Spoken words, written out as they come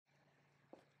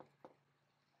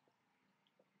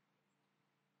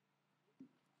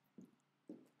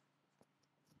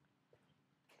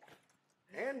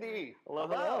Sandy. Hello,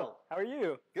 hello. How are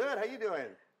you? Good. How you doing?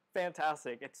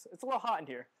 Fantastic. It's a little hot in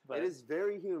here. But It is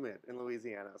very humid in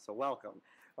Louisiana, so welcome.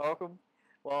 welcome.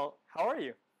 Well, how are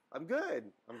you? I'm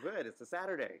good. It's a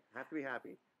Saturday. I have to be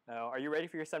happy. Are you ready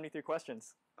for your 73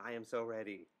 questions? I am so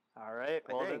ready. All right.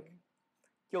 I Well, think. then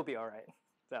you'll be all right.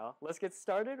 So let's get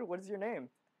started. What is your name?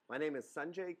 My name is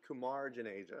Sanjay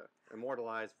Juneja,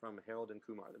 immortalized from Harold and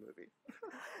Kumar, the movie.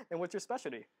 And what's your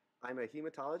specialty? I'm a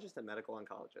hematologist and medical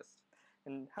oncologist.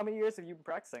 And how many years have you been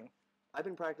practicing? I've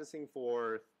been practicing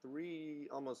for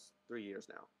almost 3 years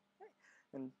now.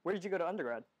 And where did you go to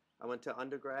undergrad? I went to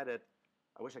undergrad at,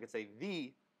 I wish I could say,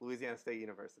 the Louisiana State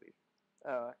University.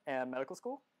 And medical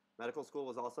school? Medical school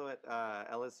was also at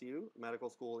LSU, medical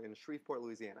school in Shreveport,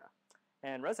 Louisiana.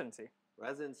 And residency?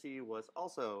 Residency was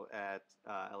also at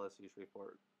LSU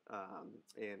Shreveport.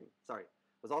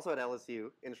 Was also at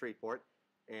LSU in Shreveport,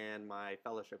 and my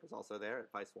fellowship was also there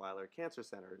at Weissweiler Cancer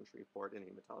Center in Shreveport in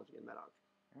hematology and med-onc.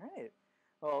 All right.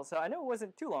 Well, so I know it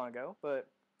wasn't too long ago, but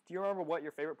do you remember what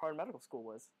your favorite part of medical school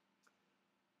was?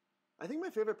 I think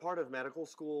my favorite part of medical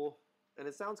school, and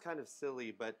it sounds kind of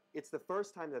silly, but it's the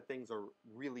first time that things are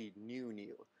really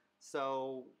new.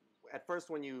 So at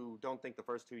first, when you don't think the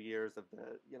first 2 years of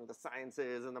the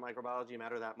sciences and the microbiology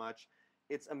matter that much,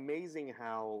 it's amazing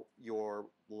how your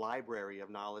library of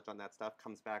knowledge on that stuff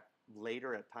comes back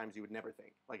later at times you would never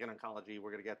think. Like in oncology,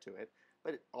 we're going to get to it,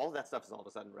 but all of that stuff is all of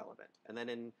a sudden relevant. And then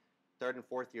in third and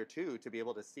fourth year too, to be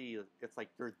able to see, it's like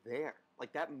you're there.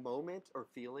 Like that moment or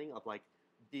feeling of like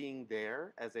being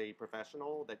there as a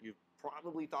professional that you've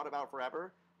probably thought about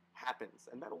forever happens.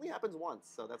 And that only happens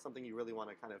once. So that's something you really want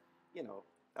to kind of,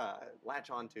 latch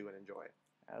onto and enjoy.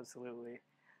 Absolutely.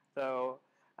 So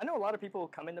I know a lot of people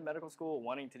come into medical school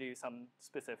wanting to do something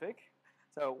specific.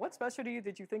 So what specialty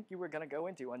did you think you were going to go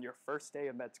into on your first day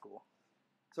of med school?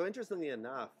 So interestingly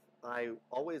enough, I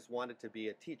always wanted to be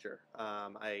a teacher.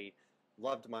 I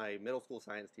loved my middle school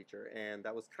science teacher, and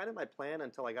that was kind of my plan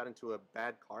until I got into a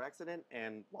bad car accident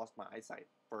and lost my eyesight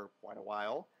for quite a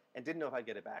while and didn't know if I'd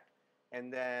get it back.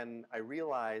 And then I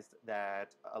realized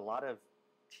that a lot of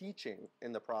teaching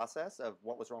in the process of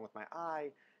what was wrong with my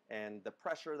eye and the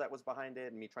pressure that was behind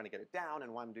it and me trying to get it down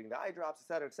and why I'm doing the eye drops,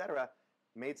 et cetera,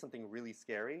 made something really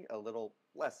scary a little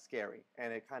less scary.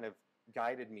 And it kind of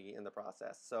guided me in the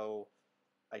process. So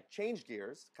I changed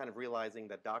gears, kind of realizing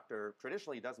that doctor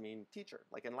traditionally does mean teacher,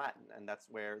 like in Latin. And that's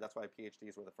why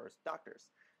PhDs were the first doctors.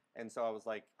 And so I was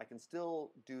like, I can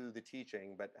still do the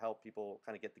teaching, but help people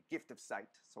kind of get the gift of sight.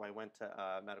 So I went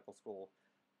to medical school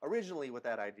originally with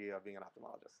that idea of being an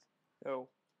ophthalmologist. So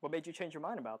what made you change your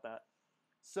mind about that?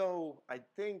 So I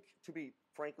think, to be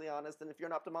frankly honest, and if you're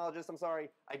an ophthalmologist, I'm sorry,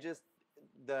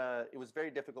 it was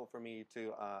very difficult for me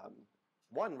to,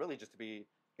 really just to be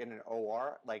in an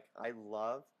OR. Like, I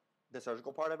love the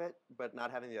surgical part of it, but not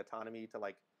having the autonomy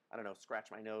to, scratch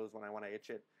my nose when I want to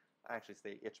itch it. I actually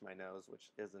say itch my nose,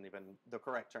 which isn't even the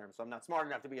correct term, so I'm not smart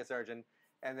enough to be a surgeon.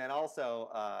 And then also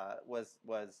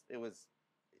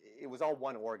it was all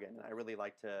one organ, and I really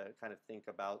like to kind of think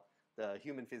about the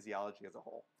human physiology as a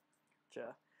whole.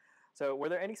 Gotcha. So were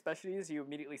there any specialties you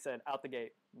immediately said, out the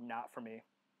gate, not for me?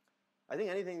 I think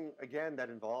anything, again, that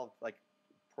involved like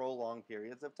prolonged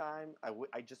periods of time,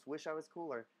 I just wish I was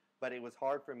cooler. But it was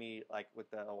hard for me, like with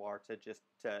the OR,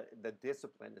 the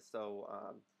discipline is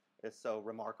so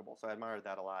remarkable. So I admired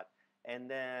that a lot. And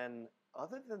then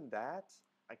other than that,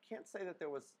 I can't say that there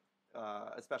was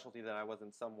a specialty that I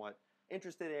wasn't somewhat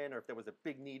interested in, or if there was a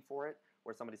big need for it,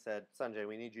 where somebody said, Sanjay,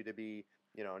 we need you to be,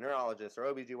 a neurologist or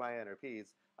OBGYN or Peds,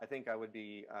 I think I would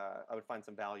find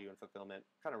some value and fulfillment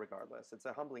kind of regardless. It's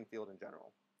a humbling field in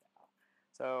general.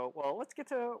 So, well, let's get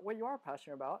to what you are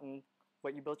passionate about and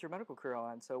what you built your medical career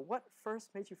on. So what first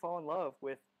made you fall in love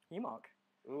with hem-onc?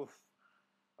 Oof.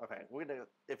 Okay, we're gonna,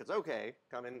 if it's okay,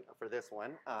 come in for this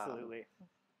one. Absolutely.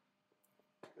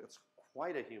 It's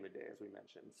quite a humid day, as we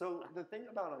mentioned. So the thing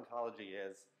about oncology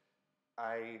is,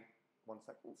 one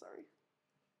second, sorry.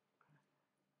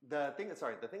 The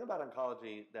thing about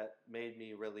oncology that made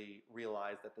me really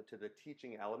realize that to the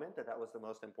teaching element, that was the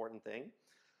most important thing,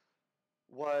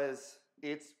 was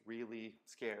it's really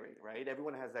scary, right?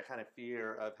 Everyone has that kind of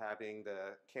fear of having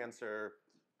the cancer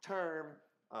term,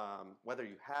 whether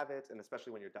you have it, and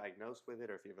especially when you're diagnosed with it,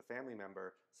 or if you have a family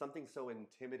member, something so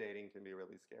intimidating can be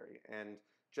really scary. And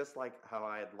just like how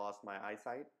I had lost my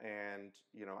eyesight, and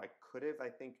I could have, I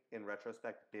think, in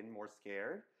retrospect, been more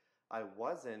scared, I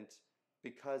wasn't,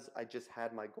 because I just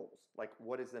had my goals. Like,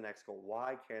 what is the next goal?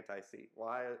 Why can't I see?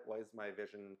 Why is my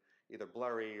vision either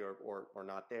blurry or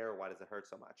not there? Why does it hurt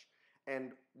so much?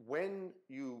 And when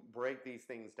you break these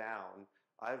things down,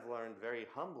 I've learned very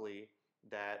humbly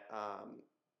that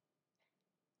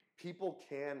people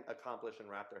can accomplish and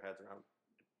wrap their heads around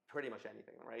pretty much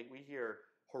anything, right? We hear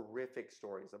horrific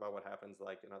stories about what happens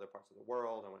like in other parts of the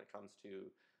world, and when it comes to,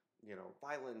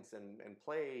 violence and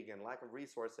plague and lack of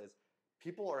resources,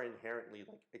 people are inherently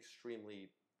like extremely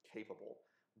capable.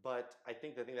 But I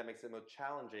think the thing that makes it most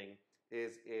challenging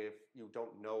is if you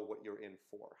don't know what you're in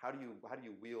for. How do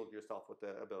you wield yourself with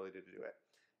the ability to do it?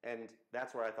 And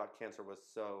that's where I thought cancer was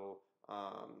so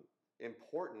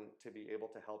important, to be able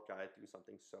to help guide through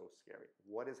something so scary.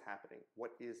 What is happening?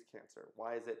 What is cancer?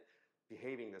 Why is it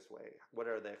behaving this way? What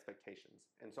are the expectations?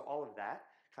 And so all of that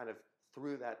kind of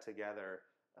threw that together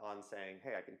on saying,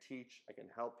 hey, I can teach, I can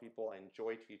help people, I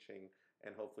enjoy teaching,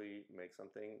 and hopefully make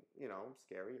something,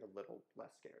 scary a little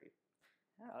less scary.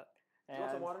 Yeah. Do you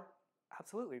want some water?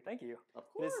 Absolutely, thank you. Of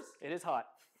course. It is hot.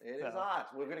 It is hot.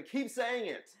 We're going to keep saying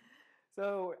it.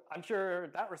 So I'm sure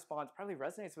that response probably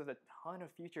resonates with a ton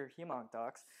of future hemonc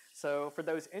docs. So for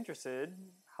those interested,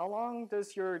 how long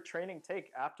does your training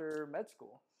take after med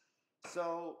school?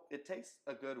 So it takes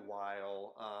a good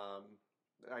while,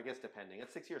 I guess depending.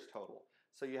 It's 6 years total.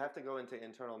 So you have to go into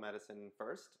internal medicine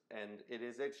first, and it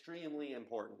is extremely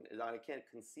important. I can't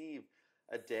conceive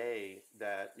a day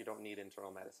that you don't need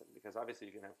internal medicine, because obviously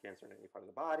you can have cancer in any part of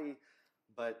the body,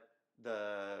 but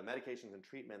the medications and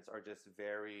treatments are just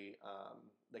very,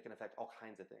 they can affect all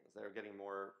kinds of things. They're getting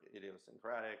more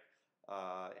idiosyncratic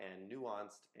and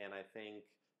nuanced, and I think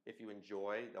if you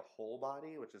enjoy the whole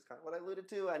body, which is kind of what I alluded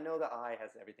to, I know the eye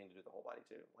has everything to do with the whole body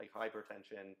too, like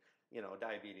hypertension,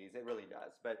 diabetes, it really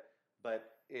does. But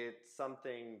it's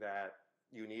something that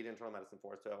you need internal medicine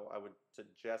for, so I would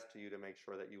suggest to you to make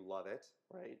sure that you love it,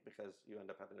 right? Because you end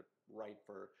up having to write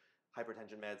for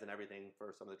hypertension meds and everything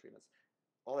for some of the treatments.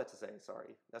 All that to say,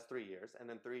 sorry, that's 3 years. And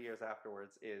then 3 years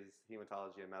afterwards is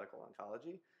hematology and medical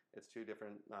oncology. It's 2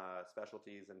 different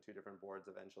specialties and 2 different boards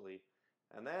eventually.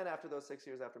 And then after those 6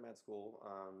 years after med school,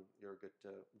 you're good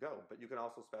to go. But you can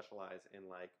also specialize in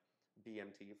like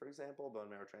BMT, for example, bone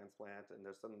marrow transplant, and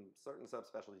there's some certain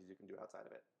subspecialties you can do outside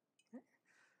of it.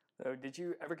 So did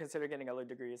you ever consider getting other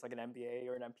degrees like an MBA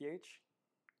or an MPH?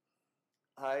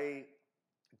 I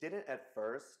didn't at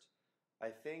first. I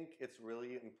think it's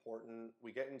really important.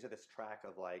 We get into this track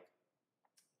of like,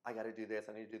 I got to do this,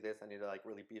 I need to do this, I need to like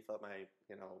really beef up my,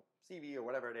 CV or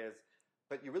whatever it is.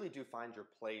 But you really do find your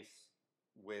place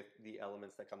with the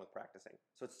elements that come with practicing.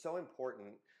 So it's so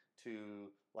important to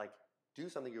like do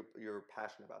something you're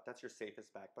passionate about. That's your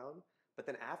safest backbone. But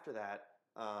then after that,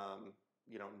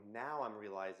 now I'm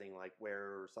realizing like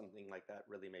where something like that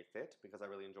really may fit, because I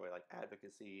really enjoy like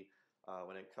advocacy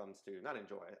when it comes to, not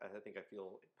enjoy, I think I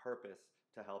feel purpose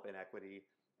to help in equity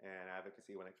and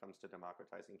advocacy when it comes to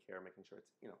democratizing care, making sure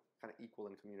it's, kind of equal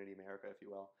in community America, if you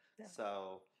will. Yeah.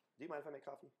 So do you mind if I make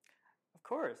coffee? Of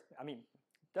course. I mean,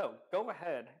 go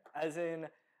ahead. As in,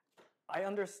 I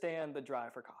understand the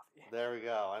drive for coffee. There we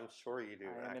go. I'm sure you do.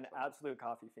 I'm an absolute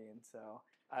coffee fiend, so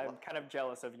I'm kind of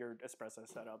jealous of your espresso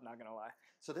setup, not gonna lie.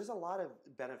 So there's a lot of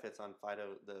benefits on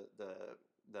the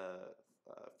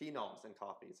phenols in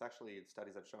coffee. It's actually,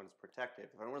 studies have shown it's protective.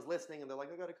 If anyone's listening and they're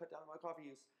like, I gotta cut down my coffee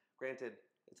use, granted,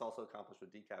 it's also accomplished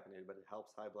with decaffeinated, but it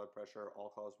helps high blood pressure,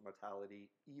 all-cause mortality,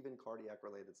 even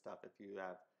cardiac-related stuff if you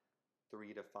have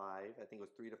 3 to 5, I think it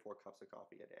was 3 to 4 cups of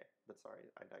coffee a day. But sorry,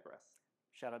 I digress.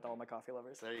 Shout out to all my coffee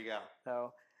lovers. There you go.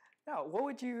 So, now, what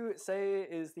would you say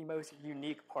is the most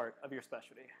unique part of your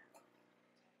specialty?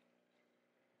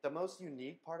 The most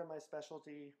unique part of my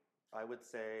specialty, I would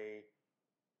say,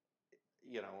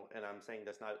 and I'm saying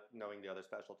this not knowing the other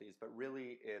specialties, but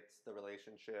really it's the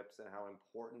relationships and how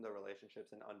important the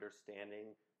relationships and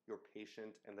understanding your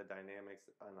patient and the dynamics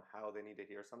on how they need to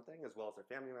hear something, as well as their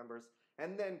family members,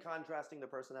 and then contrasting the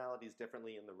personalities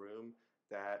differently in the room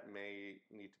that may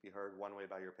need to be heard one way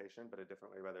by your patient, but a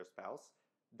different way by their spouse.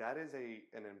 That is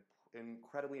an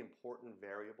incredibly important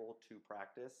variable to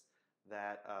practice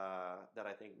that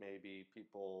I think maybe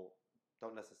people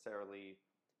don't necessarily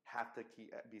have to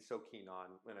be so keen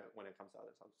on when it comes to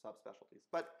other subspecialties.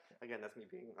 But again, that's me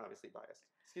being obviously biased.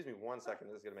 Excuse me 1 second.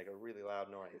 This is going to make a really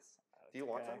loud noise. Do you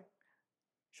want some?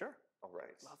 Sure. All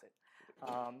right. Love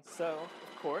it. So,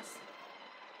 of course.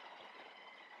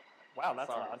 Wow, that's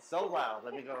loud. So loud.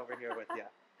 Let me go over here with you.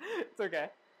 It's okay.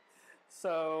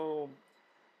 So,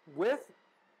 with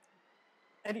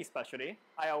any specialty,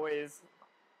 I always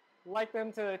like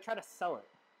them to try to sell it.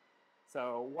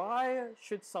 So, why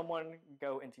should someone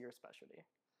go into your specialty?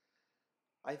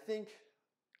 I think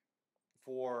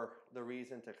for the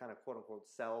reason to kind of quote unquote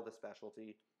sell the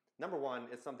specialty, number one,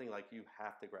 it's something like you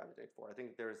have to gravitate for. I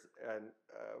think there's a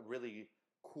really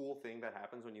cool thing that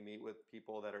happens when you meet with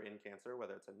people that are in cancer,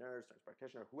 whether it's a nurse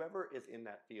practitioner, whoever is in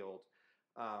that field.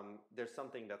 there's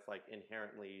something that's like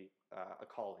inherently a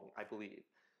calling, I believe.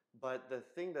 But the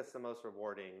thing that's the most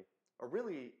rewarding, or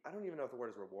really, I don't even know if the word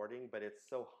is rewarding, but it's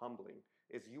so humbling,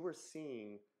 is you are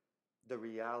seeing the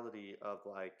reality of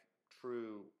like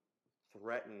true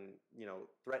threatening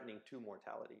to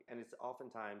mortality. And it's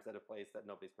oftentimes at a place that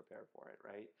nobody's prepared for it,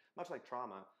 right? Much like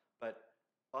trauma, but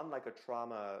unlike a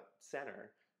trauma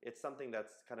center, it's something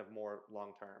that's kind of more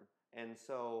long term. And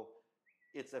so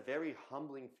it's a very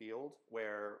humbling field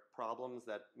where problems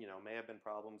that may have been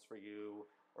problems for you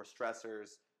or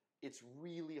stressors, it's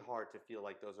really hard to feel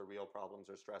like those are real problems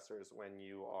or stressors when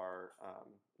you are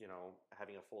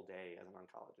having a full day as an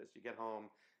oncologist. You get home,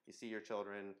 you see your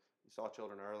children, you saw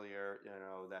children earlier,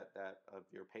 that of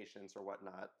your patients or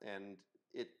whatnot, and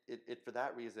it for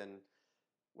that reason,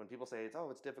 when people say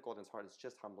it's difficult and it's hard, it's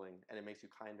just humbling, and it makes you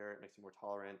kinder, it makes you more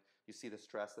tolerant. You see the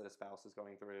stress that a spouse is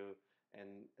going through,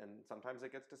 and sometimes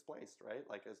it gets displaced, right?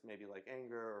 Like as maybe like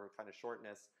anger or kind of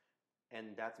shortness,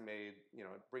 and that's made, it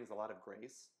brings a lot of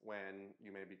grace when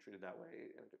you may be treated that way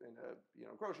in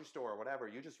a grocery store or whatever.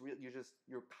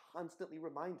 You're constantly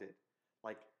reminded,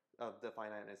 like, of the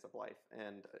finiteness of life,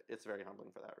 and it's very humbling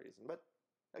for that reason. But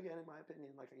again, in my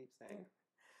opinion, like I keep saying.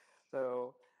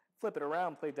 So flip it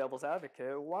around, play devil's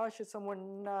advocate. Why should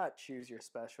someone not choose your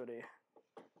specialty?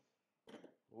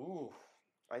 Ooh,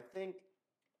 I think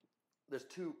there's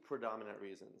two predominant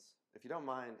reasons. If you don't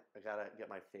mind, I gotta get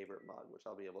my favorite mug, which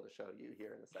I'll be able to show you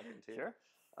here in a second too. Sure.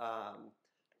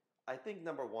 I think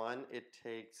number one, it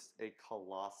takes a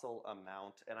colossal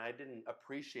amount, and I didn't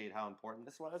appreciate how important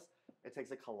this was. It takes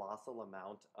a colossal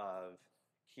amount of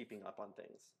keeping up on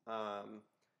things.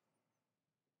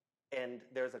 And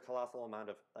there's a colossal amount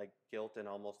of like guilt and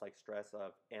almost like stress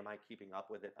of, am I keeping up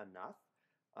with it enough?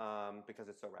 Because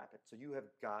it's so rapid. So you have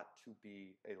got to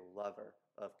be a lover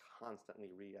of constantly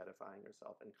re-edifying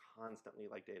yourself and constantly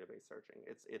like database searching.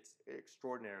 It's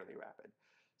extraordinarily rapid.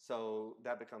 So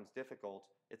that becomes difficult.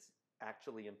 It's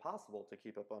actually impossible to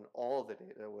keep up on all the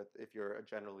data if you're a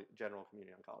general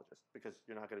community oncologist, because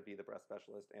you're not going to be the breast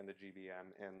specialist and the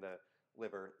GBM and the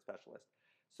liver specialist.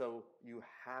 So you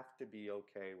have to be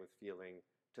okay with feeling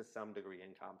to some degree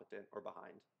incompetent or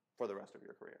behind for the rest of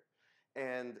your career.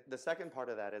 And the second part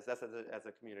of that is that's as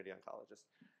a community oncologist.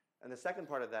 And the second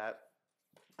part of that,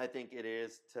 I think it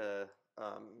is to,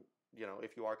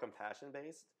 if you are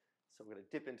compassion-based. So we're going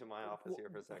to dip into my office here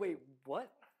for a second. Wait,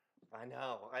 what? I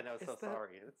know. So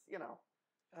sorry. It's,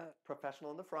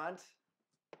 professional in the front,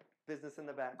 business in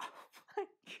the back. Oh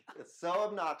it's so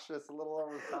obnoxious, a little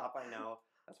over the top, I know.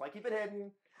 That's why I keep it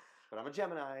hidden. But I'm a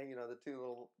Gemini, the two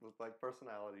little like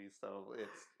personalities. So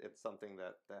it's something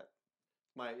that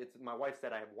my wife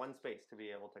said I have one space to be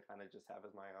able to kind of just have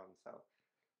as my own. So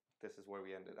this is where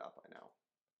we ended up. I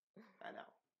know.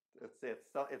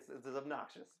 It's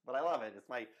obnoxious, but I love it. It's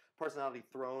my personality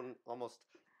thrown almost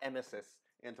emesis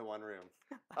into one room.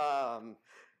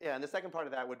 And the second part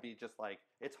of that would be just like,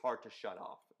 it's hard to shut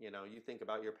off. You think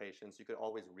about your patients. You could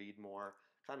always read more,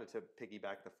 kind of to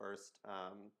piggyback the first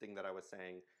thing that I was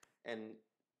saying. And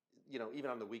even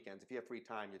on the weekends, if you have free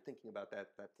time, you're thinking about that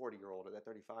 40-year-old or that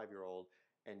 35-year-old,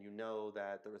 and you know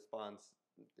that the response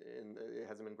it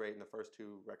hasn't been great in the first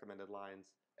two recommended lines,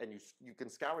 and you can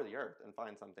scour the earth and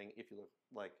find something. If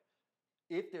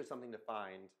there's something to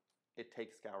find, it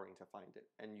takes scouring to find it,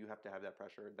 and you have to have that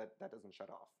pressure that doesn't shut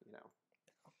off.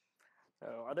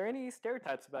 So, are there any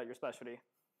stereotypes about your specialty?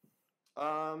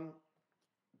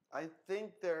 I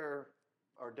think there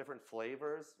are different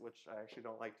flavors, which I actually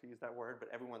don't like to use that word, but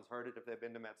everyone's heard it if they've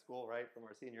been to med school, right, from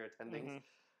our senior attendings.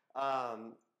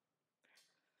 Mm-hmm.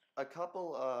 A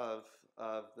couple of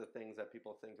the things that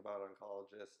people think about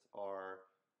oncologists are,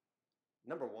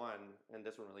 number one, and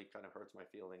this one really kind of hurts my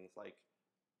feelings, like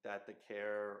that the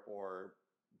care or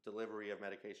delivery of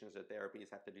medications or therapies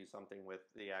have to do something with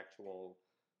the actual,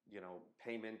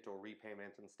 payment or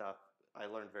repayment and stuff. I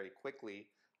learned very quickly.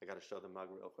 I got to show the mug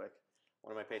real quick.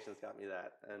 One of my patients got me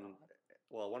that, and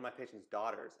one of my patient's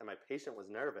daughters, and my patient was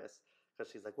nervous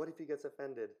because she's like, "What if he gets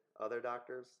offended? Other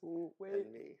doctors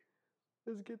and me."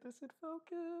 Let's get this in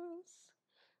focus.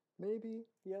 Maybe.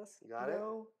 Yes. You got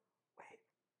no. Wait.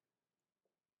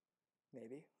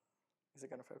 Maybe. Is it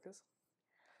going to focus?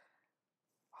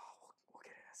 Oh, we'll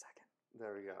get it in a second.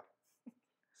 There we go.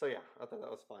 So yeah, I thought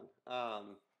that was fun.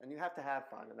 And you have to have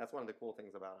fun, and that's one of the cool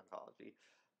things about oncology.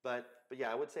 But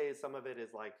yeah, I would say some of it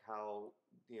is like how,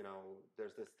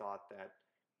 there's this thought that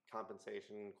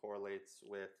compensation correlates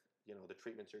with, the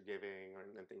treatments you're giving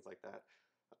and things like that.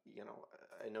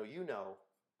 I know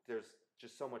there's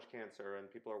just so much cancer and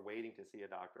people are waiting to see a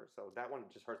doctor. So that one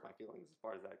just hurts my feelings as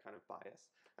far as that kind of bias.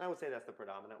 And I would say that's the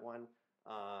predominant one.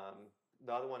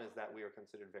 The other one is that we are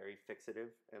considered very fixative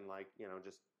and like,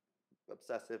 just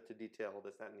obsessive to detail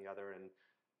this, that, and the other. And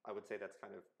I would say that's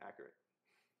kind of accurate.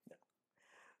 Yeah.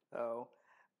 So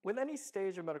with any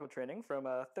stage of medical training, from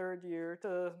a third year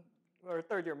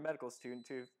medical student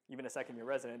to even a second year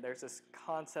resident, there's this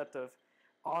concept of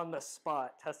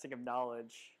on-the-spot testing of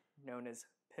knowledge known as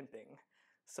pimping.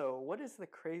 So what is the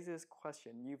craziest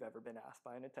question you've ever been asked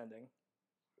by an attending?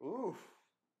 Ooh,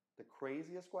 the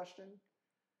craziest question?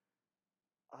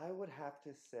 I would have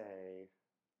to say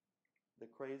the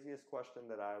craziest question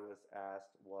that I was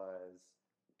asked was,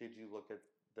 did you look at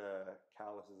the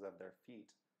calluses of their feet,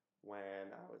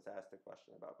 when I was asked a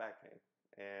question about back pain?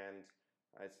 And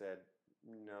I said,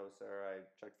 no, sir, I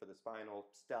checked for the spinal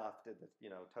stuff, did the,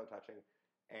 toe touching.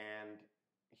 And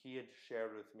he had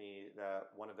shared with me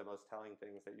that one of the most telling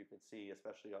things that you could see,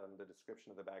 especially on the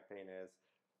description of the back pain, is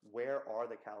where are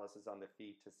the calluses on the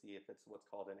feet, to see if it's what's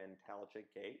called an antalgic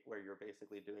gait, where you're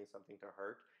basically doing something to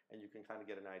hurt, and you can kind of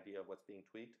get an idea of what's being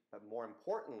tweaked. But more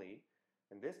importantly,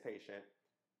 in this patient,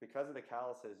 because of the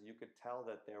calluses, you could tell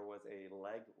that there was a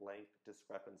leg length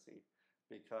discrepancy,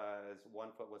 because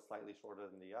one foot was slightly shorter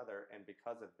than the other, and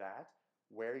because of that,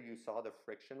 where you saw the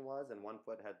friction was, and one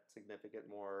foot had significant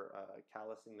more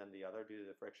callusing than the other due to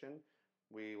the friction,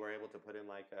 we were able to put in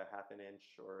like a half an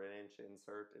inch or an inch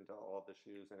insert into all of the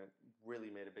shoes, and it really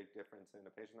made a big difference in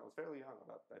a patient that was fairly young,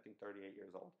 about I think 38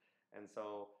 years old. And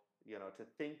so, to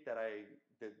think that I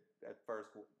did at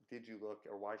first, did you look,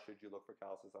 or why should you look for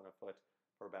calluses on a foot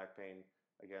for back pain,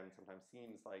 again, sometimes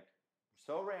seems like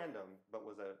so random, but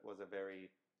would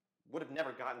have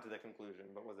never gotten to the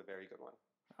conclusion, but was a very good one.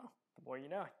 Oh, the more you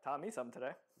know. Taught me something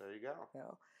today. There you go.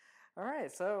 Yeah. All right,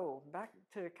 so back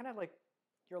to kind of like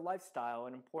your lifestyle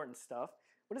and important stuff.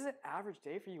 What does an average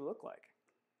day for you look like?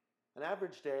 An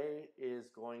average day is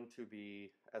going to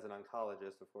be, as an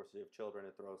oncologist, of course, you have children,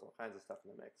 it throws all kinds of stuff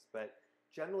in the mix, but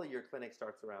generally your clinic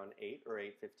starts around 8 or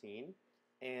 8:15,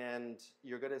 and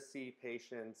you're going to see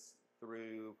patients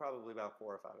through probably about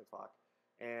 4 or 5 o'clock.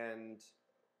 And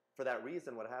for that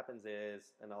reason, what happens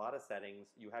is, in a lot of settings,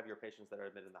 you have your patients that are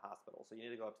admitted in the hospital. So you need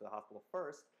to go up to the hospital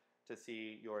first to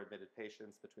see your admitted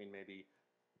patients between maybe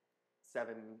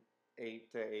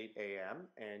 8 to 8 a.m.,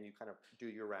 and you kind of do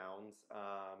your rounds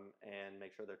and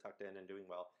make sure they're tucked in and doing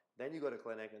well. Then you go to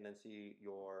clinic and then see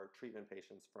your treatment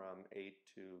patients from 8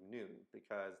 to noon,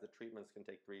 because the treatments can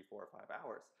take 3, 4, or 5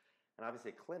 hours. And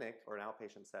obviously a clinic or an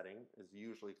outpatient setting is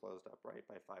usually closed up right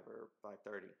by 5 or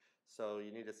 5:30. So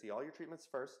you need to see all your treatments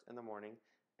first in the morning,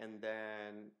 and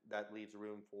then that leaves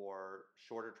room for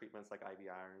shorter treatments like IV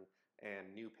iron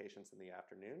and new patients in the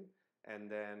afternoon.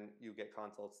 And then you get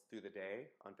consults through the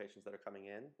day on patients that are coming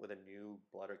in with a new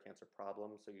blood or cancer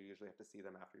problem. So you usually have to see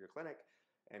them after your clinic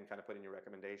and kind of put in your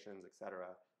recommendations,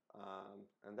 etc.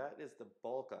 And that is the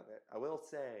bulk of it. I will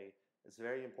say it's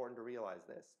very important to realize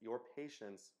this. Your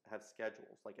patients have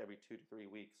schedules like every 2 to 3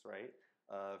 weeks, right,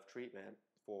 of treatment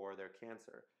for their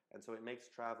cancer. And so it makes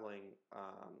traveling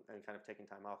and kind of taking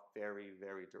time off very,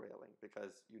 very derailing,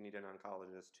 because you need an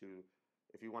oncologist to,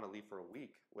 if you want to leave for a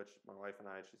week, which my wife and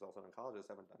I, she's also an oncologist,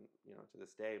 haven't done, to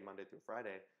this day, Monday through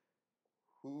Friday,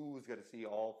 who's going to see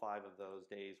all 5 of those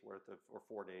days worth of, or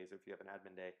 4 days if you have an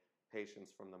admin day,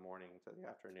 patients from the morning to the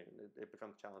afternoon? It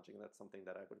becomes challenging. That's something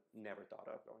that I would never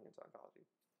thought of going into oncology.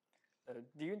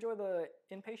 Do you enjoy the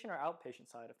inpatient or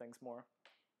outpatient side of things more?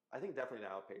 I think definitely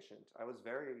the outpatient. I was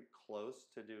very close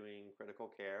to doing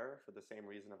critical care for the same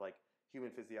reason of like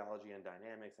human physiology and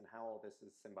dynamics and how all this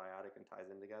is symbiotic and ties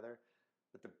in together.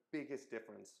 But the biggest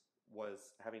difference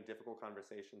was having difficult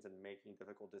conversations and making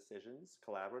difficult decisions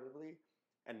collaboratively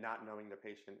and not knowing the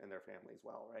patient and their families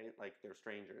well, right? Like they're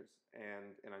strangers.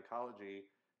 And in oncology,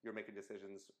 you're making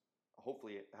decisions,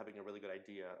 hopefully having a really good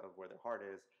idea of where their heart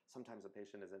is. Sometimes the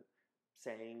patient isn't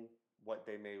saying what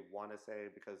they may want to say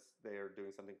because they are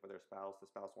doing something for their spouse. The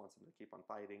spouse wants them to keep on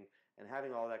fighting. And having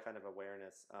all that kind of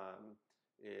awareness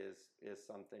is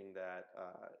something that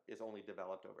is only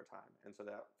developed over time. And so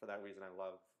that for that reason, I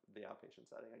love the outpatient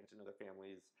setting. I get to know their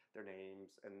families, their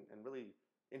names, and really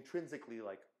intrinsically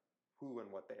like who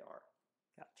and what they are.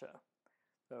 Gotcha.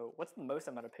 So what's the most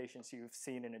amount of patients you've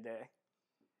seen in a day?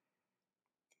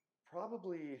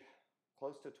 Probably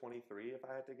close to 23, if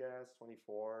I had to guess,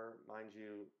 24. Mind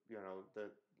you, the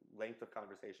length of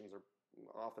conversations are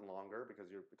often longer because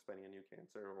you're explaining a new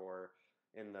cancer, or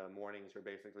in the mornings, you're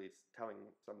basically telling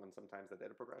someone sometimes that they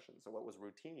had a progression. So what was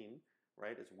routine,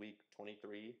 right, is week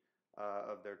 23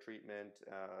 of their treatment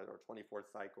or 24th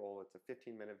cycle. It's a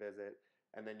 15-minute visit.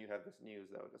 And then you have this news,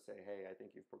 though, to say, hey, I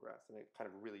think you've progressed. And it kind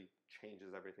of really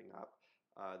changes everything up.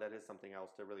 That is something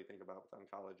else to really think about with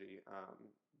oncology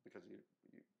because you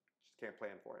just can't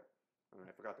plan for it. I don't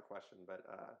know, I forgot the question, but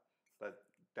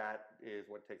that is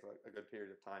what takes a good period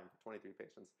of time for 23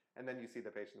 patients. And then you see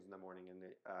the patients in the morning and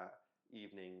the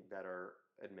evening that are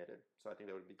admitted. So I think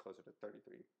that would be closer to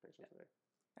 33 patients a day.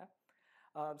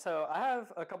 Yeah. So I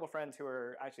have a couple friends who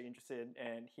are actually interested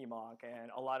in HEMONC,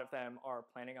 and a lot of them are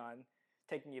planning on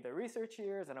taking either research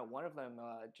years. I know one of them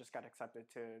just got accepted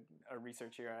to a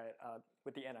research year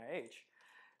with the NIH.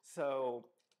 So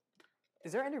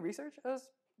is there any research as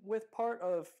with part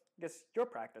of, I guess, your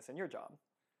practice and your job?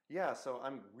 Yeah, so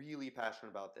I'm really passionate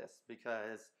about this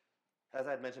because, as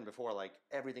I had mentioned before, like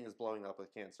everything is blowing up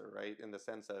with cancer, right? In the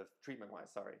sense of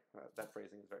treatment-wise, sorry, that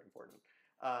phrasing is very important.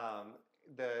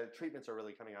 The treatments are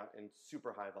really coming out in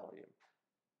super high volume.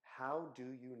 How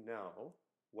do you know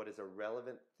what is a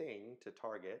relevant thing to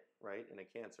target, right, in a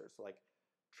cancer? So like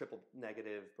triple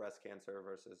negative breast cancer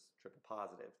versus triple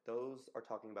positive. Those are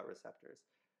talking about receptors.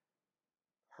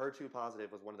 HER2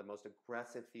 positive was one of the most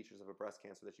aggressive features of a breast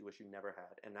cancer that you wish you never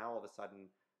had. And now all of a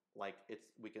sudden, like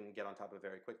we can get on top of it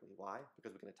very quickly. Why?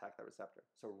 Because we can attack that receptor.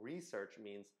 So research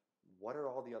means, what are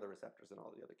all the other receptors in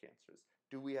all the other cancers?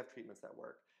 Do we have treatments that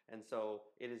work? And so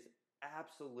it is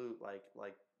absolute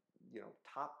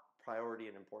top priority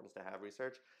and importance to have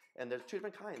research. And there's two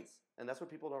different kinds, and that's what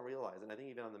people don't realize. And I think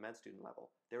even on the med student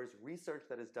level, there is research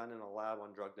that is done in a lab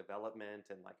on drug development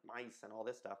and like mice and all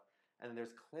this stuff. And then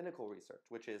there's clinical research,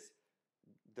 which is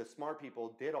the smart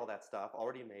people did all that stuff,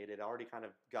 already made it, already kind of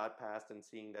got past and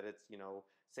seeing that it's,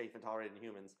 safe and tolerated in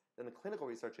humans. Then the clinical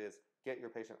research is get your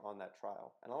patient on that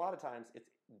trial. And a lot of times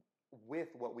it's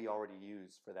with what we already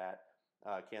use for that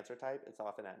cancer type, it's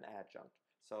often an adjunct.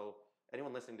 So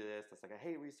anyone listening to this that's like, I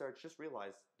hate research, just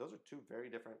realize those are two very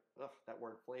different, that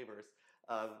word, flavors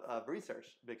of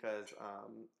research, because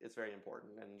it's very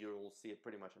important, and you'll see it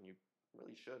pretty much, and you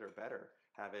really should or better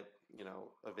have it,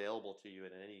 available to you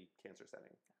in any cancer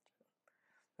setting.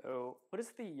 So what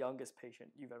is the youngest patient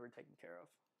you've ever taken care of?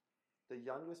 The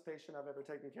youngest patient I've ever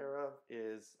taken care of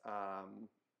is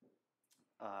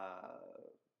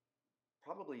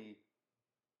probably,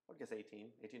 I guess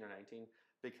 18 or 19,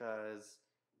 because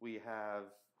we have,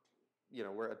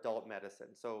 we're adult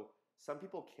medicine. So some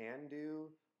people can do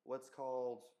what's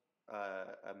called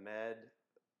a med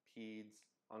peds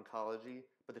oncology,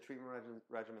 but the treatment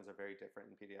regimens are very different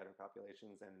in pediatric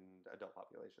populations and adult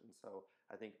populations. So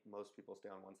I think most people stay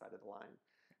on one side of the line.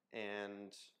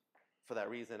 And for that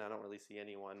reason, I don't really see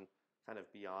anyone kind of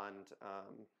beyond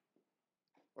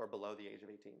or below the age of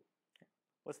 18.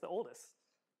 What's the oldest?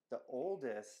 The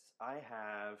oldest, I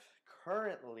have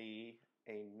currently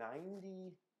a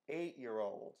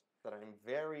 98-year-old that I'm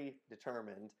very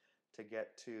determined to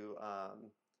get to,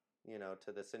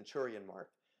 to the centurion mark.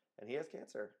 And he has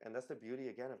cancer. And that's the beauty,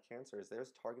 again, of cancer, is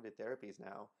there's targeted therapies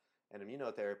now and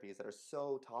immunotherapies that are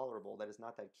so tolerable that it's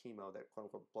not that chemo that, quote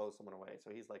unquote, blows someone away. So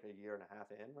he's like a year and a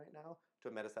half in right now to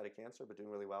a metastatic cancer, but doing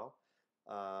really well.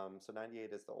 So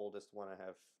 98 is the oldest one I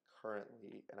have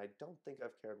currently. And I don't think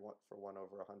I've cared for one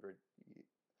over 100.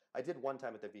 I did one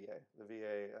time at the VA. The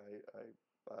VA,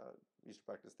 I used to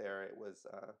practice there.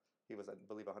 He was, I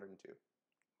believe, 102.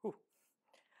 Whew.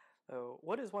 So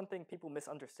what is one thing people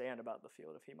misunderstand about the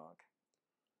field of HEMONC?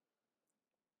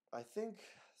 I think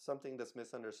something that's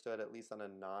misunderstood, at least on a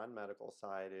non-medical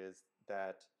side, is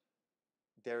that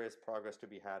there is progress to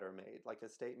be had or made. Like a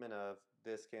statement of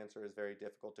this cancer is very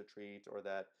difficult to treat, or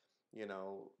that,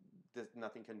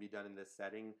 nothing can be done in this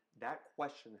setting. That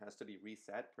question has to be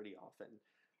reset pretty often.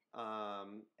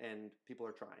 And people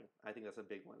are trying. I think that's a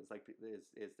big one. It's like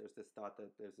there's this thought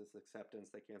that there's this acceptance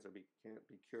that cancer can't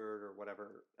be cured or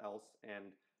whatever else,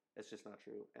 and it's just not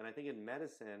true. And I think in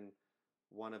medicine,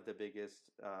 one of the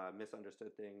biggest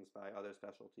misunderstood things by other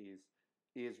specialties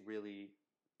is really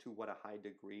to what a high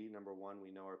degree, number one, we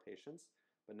know our patients,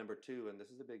 but number two, and this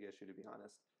is a big issue to be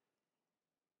honest,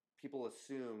 people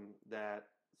assume that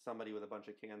somebody with a bunch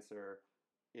of cancer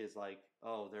is like,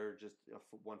 oh, they're just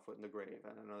 1 foot in the grave.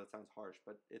 And I know that sounds harsh,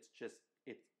 but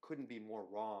it couldn't be more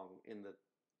wrong in the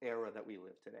era that we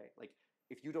live today. Like,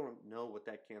 if you don't know what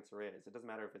that cancer is, it doesn't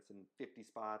matter if it's in 50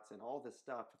 spots and all this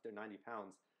stuff, if they're 90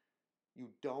 pounds, you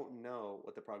don't know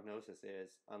what the prognosis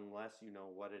is unless you know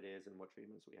what it is and what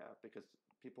treatments we have. Because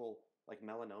people like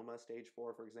melanoma stage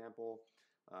 4, for example,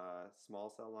 small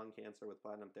cell lung cancer with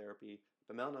platinum therapy,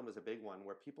 but melanoma is a big one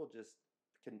where people just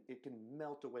it can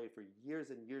melt away for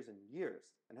years and years and years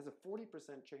and has a 40%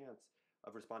 chance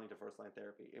of responding to first-line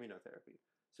therapy, immunotherapy.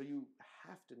 So you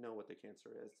have to know what the cancer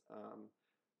is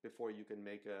before you can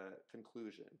make a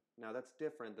conclusion. Now that's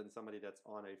different than somebody that's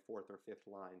on a 4th or 5th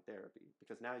line therapy,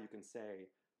 because now you can say,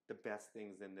 the best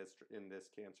things in this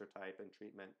cancer type and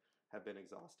treatment have been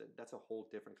exhausted. That's a whole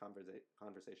different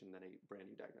conversation than a brand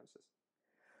new diagnosis.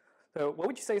 So what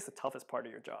would you say is the toughest part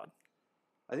of your job?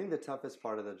 I think the toughest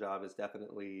part of the job is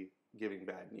definitely giving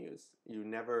bad news. You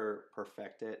never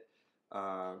perfect it,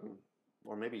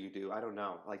 or maybe you do. I don't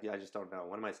know. Like, I just don't know.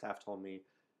 One of my staff told me,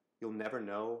 you'll never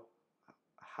know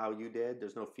how you did.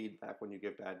 There's no feedback when you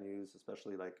give bad news,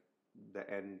 especially like the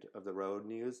end of the road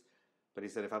news. But he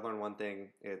said, if I've learned one thing,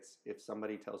 it's if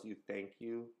somebody tells you thank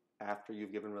you after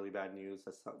you've given really bad news,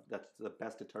 that's the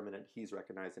best determinant he's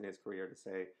recognized in his career to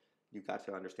say, you got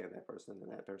to understand that person and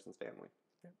that person's family.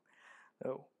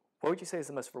 So what would you say is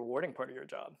the most rewarding part of your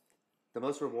job? The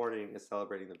most rewarding is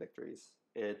celebrating the victories.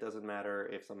 It doesn't matter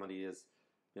if somebody is,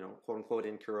 quote unquote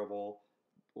incurable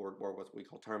or what we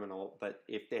call terminal, but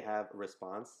if they have a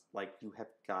response, like, you have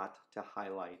got to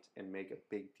highlight and make a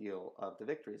big deal of the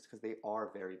victories, because they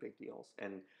are very big deals.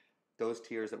 And those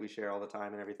tears that we share all the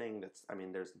time and everything,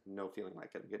 there's no feeling like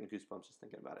it. I'm getting goosebumps just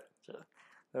thinking about it. Sure.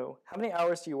 So how many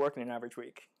hours do you work in an average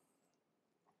week?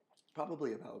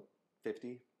 Probably about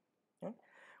 50. Yeah.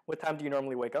 What time do you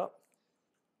normally wake up?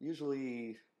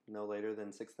 Usually no later than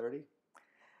 6:30.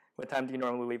 What time do you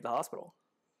normally leave the hospital?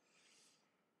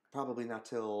 Probably not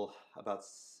till about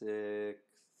 6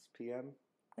 p.m.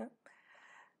 Yeah.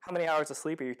 How many hours of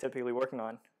sleep are you typically working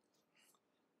on?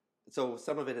 So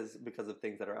some of it is because of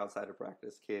things that are outside of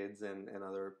practice, kids and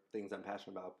other things I'm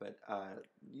passionate about, but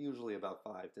usually about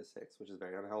 5 to 6, which is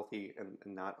very unhealthy and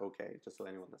not okay, just so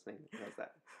anyone listening knows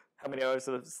that. How many hours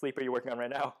of sleep are you working on right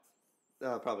now?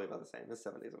 Probably about the same. It's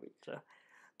 7 days a week. Sure.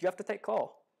 Do you have to take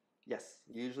call? Yes,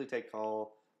 you usually take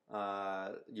call.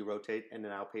 You rotate in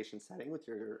an outpatient setting with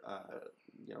your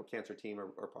cancer team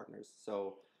or partners.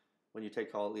 So when you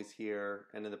take call, at least here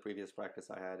and in the previous practice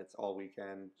I had, it's all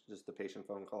weekend, just the patient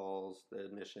phone calls, the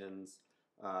admissions,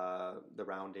 the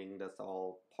rounding, that's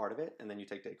all part of it. And then you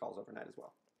take day calls overnight as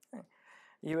well. Okay.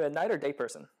 You a night or day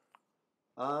person?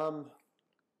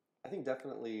 I think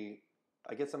definitely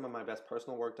I get some of my best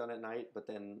personal work done at night, but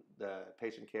then the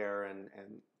patient care and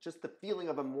just the feeling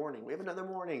of a morning. We have another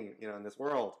morning, in this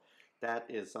world. That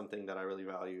is something that I really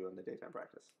value in the daytime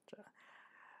practice. Sure.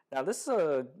 Now, this is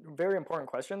a very important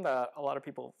question that a lot of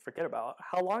people forget about.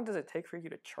 How long does it take for you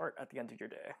to chart at the end of your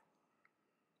day?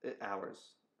 Hours.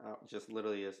 Just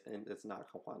literally it's not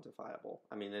quantifiable.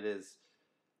 I mean, it is.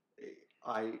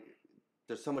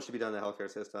 There's so much to be done in the healthcare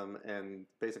system, and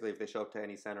basically, if they show up to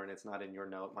any center and it's not in your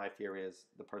note, my fear is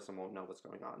the person won't know what's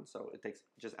going on. So it takes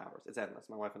just hours. It's endless.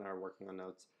 My wife and I are working on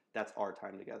notes. That's our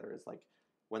time together. Is like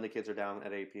when the kids are down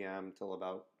at 8 p.m. till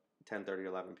about 10:30,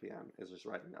 11 p.m. is just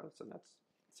writing notes, and that's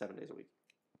 7 days a week.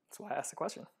 That's why I asked the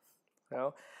question.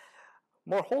 So,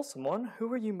 more wholesome one,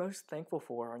 who are you most thankful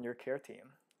for on your care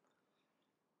team?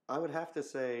 I would have to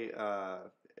say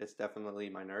it's definitely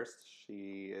my nurse.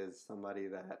 She is somebody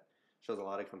that shows a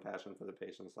lot of compassion for the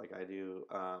patients like I do,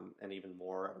 and even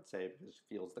more, I would say, because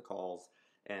she feels the calls.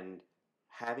 And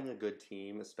having a good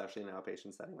team, especially in an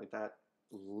outpatient setting like that,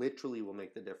 literally will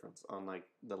make the difference on like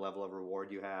the level of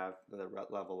reward you have, the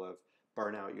level of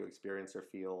burnout you experience or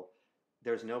feel.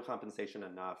 There's no compensation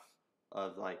enough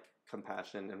of like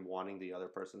compassion and wanting the other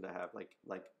person to have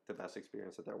like the best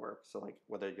experience at their work. So like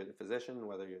whether you're the physician,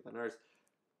 whether you're the nurse,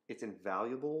 it's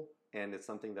invaluable, and it's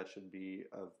something that should be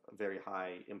of very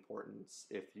high importance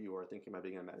if you are thinking about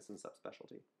being a medicine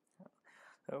subspecialty.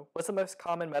 So what's the most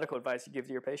common medical advice you give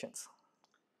to your patients?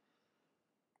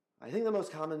 I think the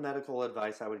most common medical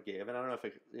advice I would give, and I don't know if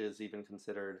it is even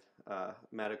considered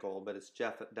medical, but it's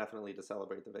definitely to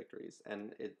celebrate the victories.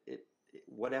 And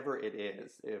whatever it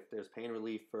is, if there's pain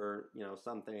relief for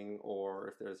something, or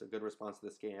if there's a good response to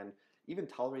the scan, even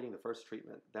tolerating the first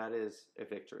treatment, that is a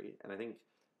victory. And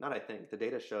the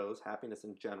data shows happiness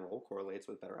in general correlates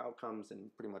with better outcomes in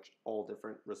pretty much all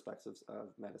different respects of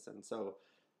medicine. So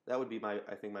that would be my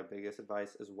biggest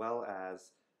advice, as well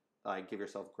as give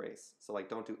yourself grace. So like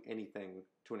don't do anything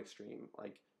to an extreme.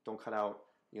 Like don't cut out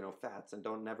fats, and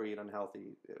don't never eat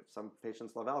unhealthy. Some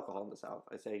patients love alcohol in the South.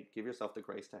 I say give yourself the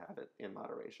grace to have it in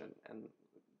moderation. And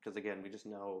because again, we just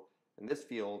know in this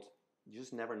field, you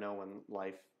just never know when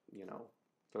life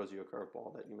throws you a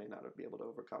curveball that you may not be able to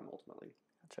overcome ultimately.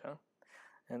 Gotcha.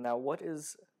 And now, what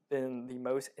has been the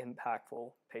most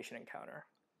impactful patient encounter?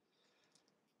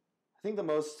 I think the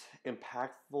most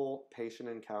impactful patient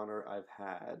encounter I've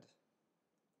had,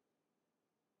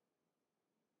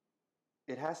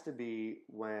 it has to be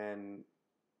when,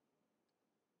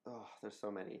 there's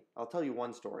so many. I'll tell you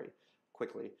one story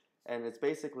quickly. And it's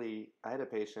basically, I had a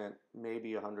patient,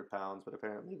 maybe 100 pounds, but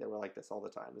apparently they were like this all the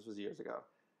time. This was years ago.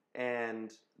 And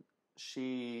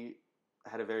she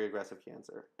had a very aggressive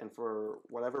cancer, and for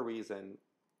whatever reason,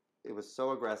 it was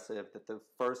so aggressive that the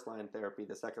first line therapy,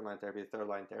 the second line therapy, the third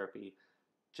line therapy,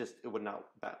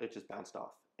 it just bounced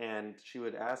off. And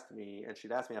she'd ask me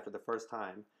after the first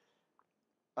time,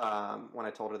 when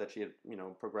I told her that she had,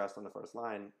 progressed on the first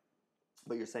line,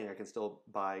 but you're saying I can still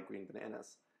buy green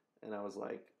bananas. And I was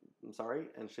like, I'm sorry?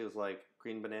 And she was like,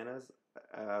 green bananas?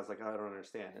 I was like, I don't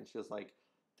understand. And she was like,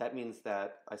 that means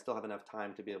that I still have enough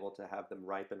time to be able to have them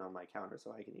ripen on my counter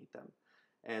so I can eat them.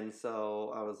 And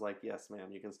so I was like, yes,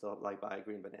 ma'am, you can still buy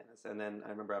green bananas. And then I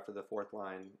remember after the fourth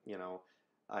line,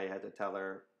 I had to tell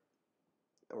her,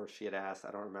 or she had asked,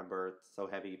 I don't remember, it's so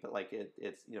heavy, but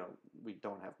it's, we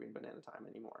don't have green banana time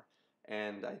anymore.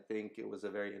 And I think it was a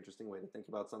very interesting way to think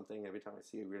about something. Every time I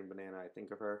see a green banana, I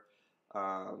think of her.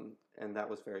 And that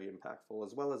was very impactful,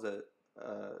 as well as a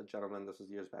gentleman, this was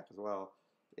years back as well,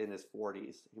 in his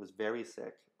 40s. He was very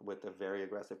sick with a very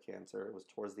aggressive cancer. It was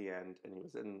towards the end, and he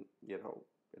was in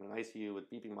an ICU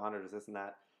with beeping monitors, this and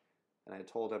that. And I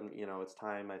told him, it's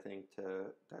time, I think,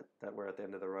 that we're at the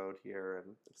end of the road here,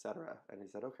 and et cetera. And he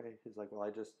said, okay. He's like, well,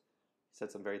 he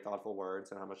said some very thoughtful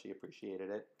words and how much he appreciated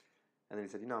it. And then he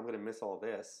said, I'm going to miss all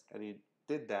this. And he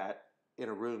did that in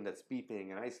a room that's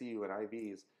beeping and ICU and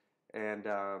IVs. And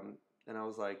I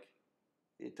was like,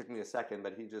 it took me a second,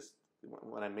 but he just,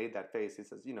 when I made that face, he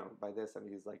says, by this, and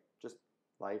he's like, just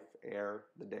life, air,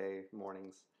 the day,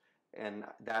 mornings. And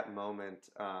that moment,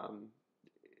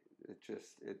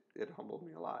 it humbled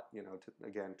me a lot,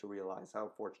 to realize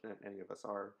how fortunate any of us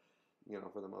are,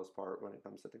 for the most part when it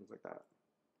comes to things like that.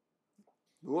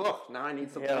 Whoa, now I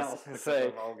need something else because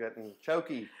I'm all getting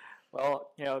choky.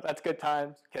 Well, that's good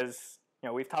times because,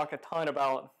 we've talked a ton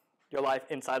about your life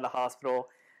inside the hospital.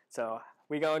 So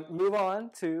we're going to move on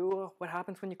to what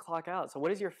happens when you clock out. So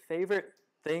what is your favorite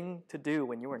thing to do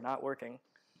when you are not working?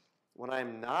 When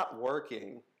I'm not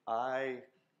working, I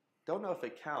don't know if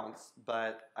it counts,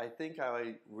 but I think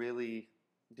I really...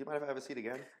 Do you mind if I have a seat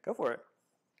again? Go for it.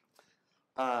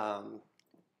 I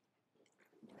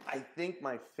think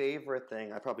my favorite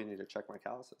thing... I probably need to check my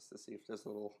calluses to see if there's a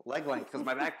little leg length because of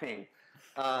my back pain.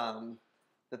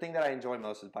 The thing that I enjoy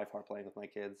most is by far playing with my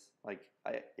kids.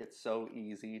 It's so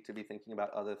easy to be thinking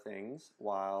about other things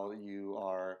while you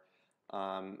are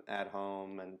at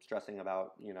home and stressing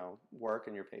about, work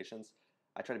and your patients.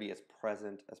 I try to be as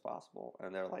present as possible.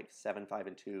 And they're 7, 5,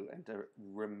 and 2. And to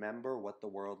remember what the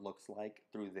world looks like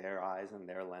through their eyes and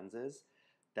their lenses,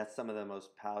 that's some of the most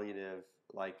palliative,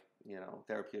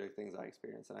 therapeutic things I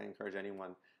experience. And I encourage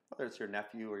anyone, whether it's your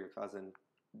nephew or your cousin,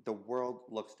 the world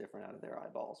looks different out of their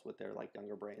eyeballs with their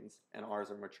younger brains, and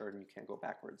ours are matured and you can't go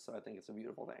backwards. So I think it's a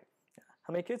beautiful thing. Yeah.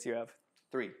 How many kids do you have?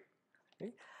 3.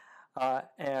 Okay.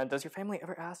 And does your family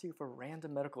ever ask you for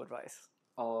random medical advice?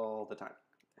 All the time.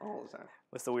 All the time.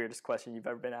 What's the weirdest question you've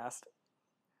ever been asked?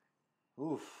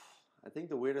 Oof. I think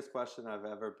the weirdest question I've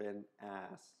ever been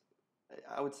asked,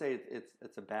 I would say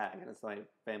it's a bag, and it's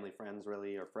family, friends,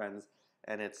 really, or friends,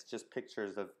 and it's just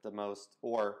pictures of the most,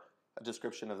 or a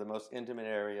description of the most intimate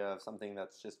area of something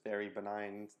that's just very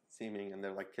benign seeming, and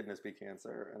they're like kidney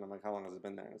cancer, and I'm like, how long has it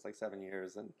been there? And it's 7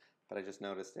 years, but I just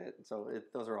noticed it. So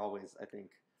those are always, I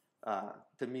think,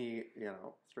 to me,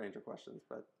 stranger questions,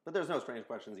 but there's no strange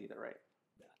questions either, right?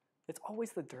 Yeah. It's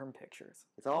always the derm pictures.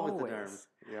 It's always the derm.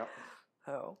 Yep.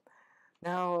 Oh.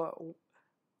 Now,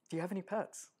 do you have any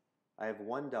pets? I have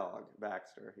one dog,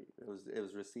 Baxter. It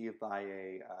was received by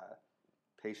a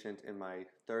patient in my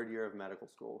 3rd year of medical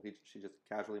school. She just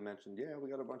casually mentioned, yeah, we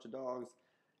got a bunch of dogs,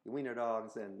 wiener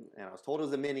dogs, and I was told it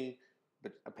was a mini,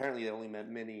 but apparently they only meant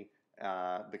mini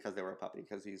because they were a puppy,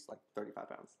 because he's 35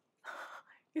 pounds.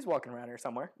 He's walking around here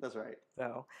somewhere. That's right.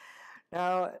 So,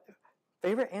 now,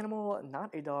 favorite animal,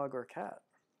 not a dog or a cat?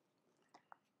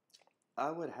 I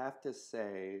would have to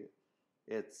say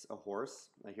it's a horse.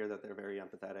 I hear that they're very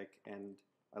empathetic, and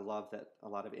I love that a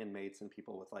lot of inmates and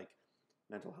people with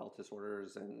mental health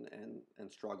disorders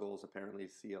and struggles apparently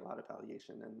see a lot of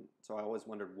palliation. And so I always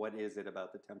wondered, what is it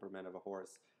about the temperament of a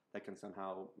horse that can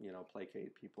somehow,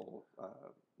 placate people,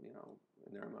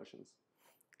 in their emotions?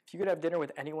 If you could have dinner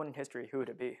with anyone in history, who would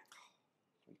it be?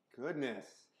 Goodness.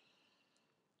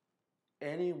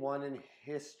 Anyone in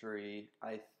history,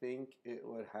 I think it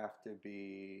would have to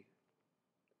be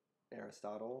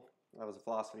Aristotle. I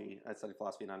studied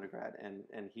philosophy in undergrad,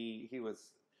 and he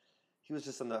was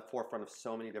just on the forefront of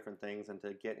so many different things, and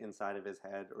to get inside of his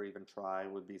head or even try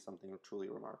would be something truly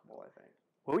remarkable, I think.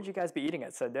 What would you guys be eating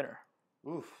at said dinner?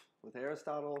 Oof, with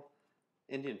Aristotle,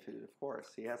 Indian food, of course.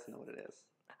 He has to know what it is.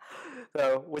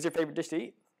 So, what's your favorite dish to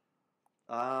eat?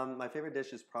 My favorite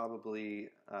dish is probably,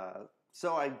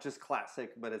 so I just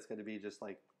classic, but it's going to be just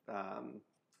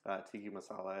Tiki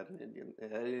masala at an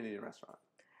Indian restaurant.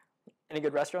 Any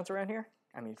good restaurants around here?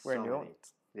 I mean, we're in So New many.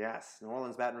 Orleans. Yes, New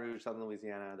Orleans, Baton Rouge, Southern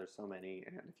Louisiana. There's so many,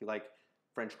 and if you like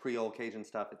French Creole Cajun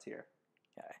stuff, it's here.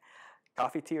 Okay.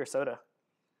 Coffee, tea, or soda?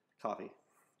 Coffee.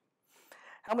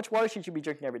 How much water should you be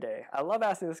drinking every day? I love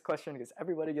asking this question because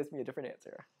everybody gives me a different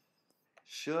answer.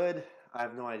 Should, I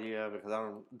have no idea because I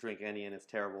don't drink any and it's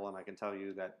terrible, and I can tell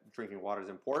you that drinking water is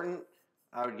important.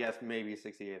 I would guess maybe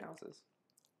 68 ounces.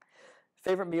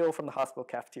 Favorite meal from the hospital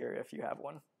cafeteria if you have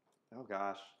one? Oh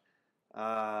gosh.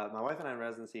 My wife and I in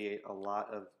residency ate a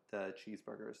lot of the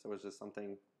cheeseburgers. There was just some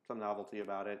novelty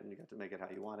about it, and you got to make it how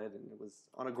you wanted, and it was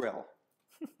on a grill.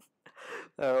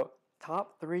 So,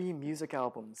 top 3 music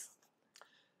albums.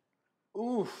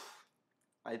 Oof.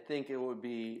 I think it would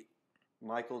be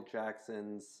Michael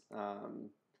Jackson's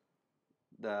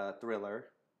The Thriller.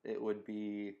 It would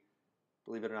be,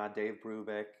 believe it or not, Dave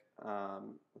Brubeck. I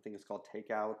think it's called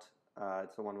Takeout.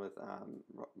 It's the one with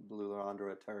Blue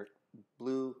Rhonda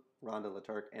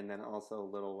LaTurk, and then also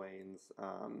Lil Wayne's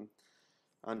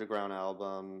underground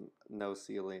album, No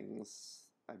Ceilings,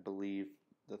 I believe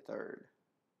the third.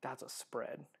 That's a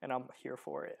spread, and I'm here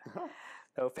for it.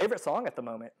 So, favorite song at the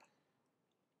moment?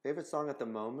 Favorite song at the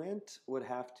moment would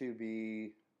have to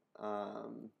be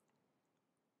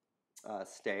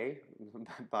Stay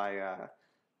by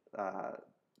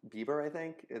Bieber, I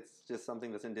think. It's just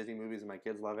something that's in Disney movies and my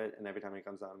kids love it, and every time it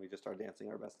comes on, we just start dancing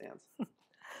our best dance.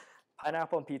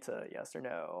 Pineapple on pizza, yes or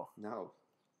no? No.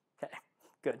 Okay,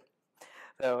 good.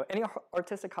 So, any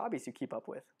artistic hobbies you keep up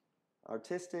with?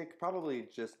 Artistic, probably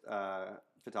just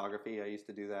photography. I used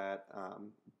to do that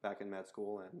back in med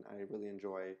school, and I really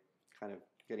enjoy kind of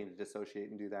getting to dissociate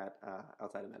and do that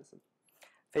outside of medicine.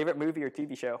 Favorite movie or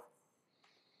TV show?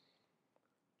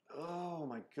 Oh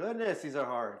my goodness, these are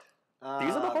hard.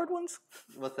 These are the hard ones?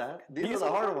 What's that? These are the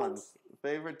hard ones.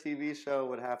 Favorite TV show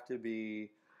would have to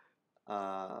be.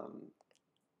 I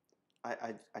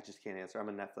just can't answer. I'm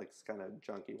a Netflix kind of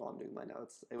junkie while I'm doing my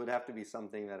notes. It would have to be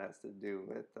something that has to do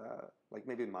with like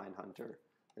maybe Mindhunter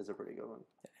is a pretty good one.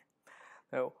 Okay.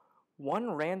 So,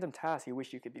 one random task you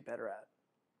wish you could be better at.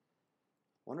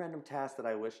 One random task that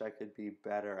I wish I could be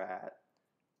better at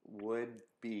would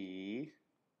be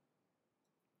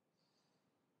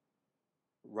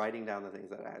writing down the things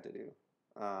that I had to do.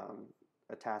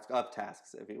 A task of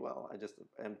tasks, if you will. I just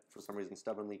am, for some reason,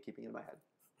 stubbornly keeping it in my head.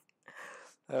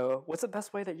 What's the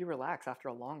best way that you relax after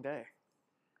a long day?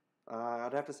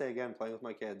 I'd have to say again, playing with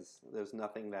my kids. There's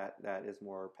nothing that is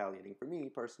more palliating for me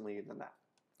personally than that.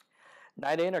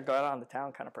 Night in or go out on the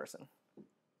town kind of person?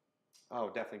 Oh,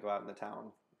 definitely go out in the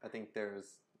town. I think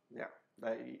there's,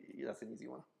 that's an easy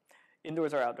one.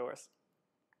 Indoors or outdoors?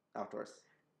 Outdoors.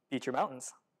 Beach or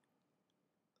mountains?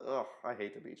 Ugh, I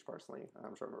hate the beach personally.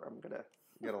 I'm sure I'm going to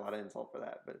get a lot of insult for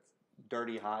that, but it's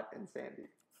dirty, hot, and sandy.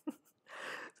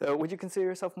 So would you consider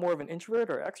yourself more of an introvert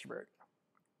or extrovert?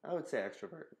 I would say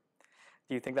extrovert.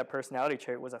 Do you think that personality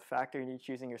trait was a factor in you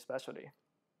choosing your specialty?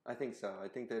 I think so. I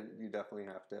think that you definitely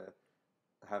have to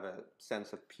have a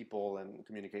sense of people and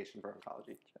communication for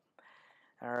oncology.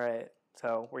 All right.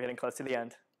 So we're getting close to the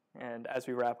end. And as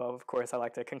we wrap up, of course, I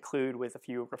like to conclude with a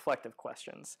few reflective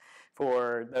questions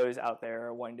for those out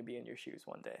there wanting to be in your shoes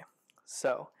one day.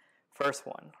 So, first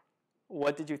one,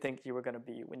 what did you think you were going to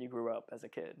be when you grew up as a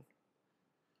kid?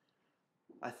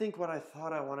 I think what I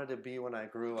thought I wanted to be when I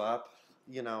grew up,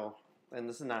 and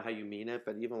this is not how you mean it,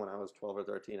 but even when I was 12 or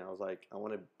 13, I was like, I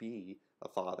want to be a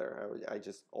father. I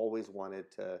just always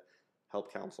wanted to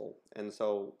help counsel. And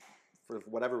so for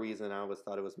whatever reason, I always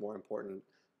thought it was more important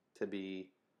to be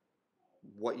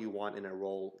what you want in a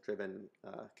role-driven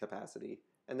capacity.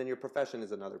 And then your profession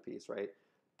is another piece, right?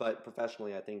 But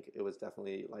professionally, I think it was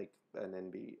definitely like an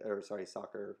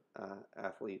soccer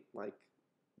athlete, like,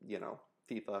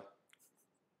 FIFA.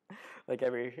 Like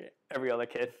every other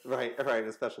kid. Right,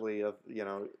 especially of,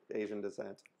 Asian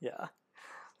descent. Yeah.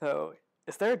 So,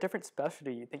 is there a different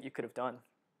specialty you think you could have done?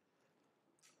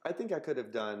 I think I could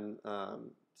have done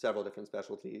several different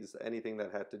specialties. Anything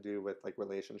that had to do with like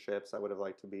relationships, I would have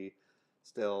liked to be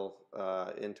still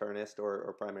internist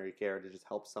or primary care to just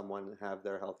help someone have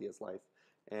their healthiest life.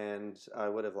 And I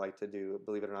would have liked to do,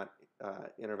 believe it or not,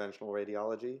 interventional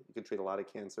radiology. You could treat a lot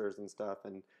of cancers and stuff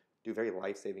and do very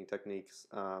life-saving techniques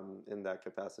in that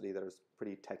capacity that is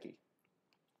pretty techy.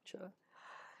 Sure.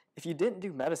 If you didn't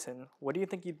do medicine, what do you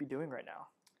think you'd be doing right now?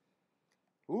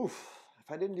 Oof. If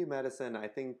I didn't do medicine, I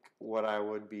think what I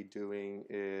would be doing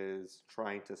is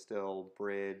trying to still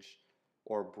bridge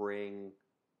or bring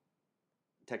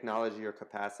technology or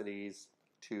capacities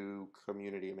to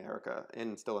community America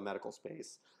in still a medical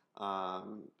space.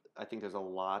 I think there's a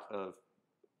lot of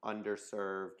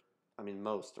underserved I mean,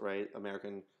 most, right,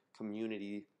 American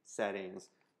community settings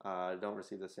don't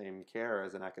receive the same care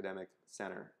as an academic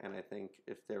center. And I think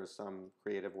if there was some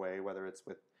creative way, whether it's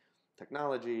with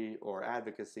technology or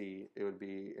advocacy, it would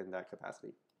be in that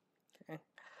capacity. Okay.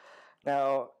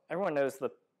 Now, everyone knows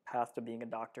the path to being a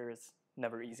doctor is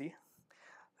never easy.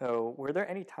 So, were there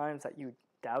any times that you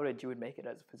doubted you would make it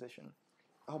as a physician?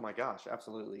 Oh my gosh,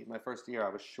 absolutely. My first year, I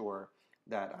was sure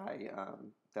that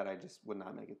I just would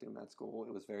not make it through med school.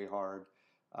 It was very hard.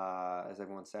 As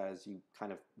everyone says, you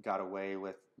kind of got away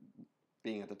with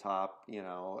being at the top,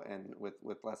 and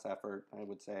with less effort, I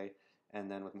would say, and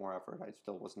then with more effort, I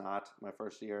still was not my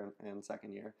first year and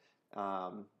second year.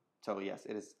 So yes,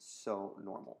 it is so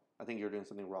normal. I think you're doing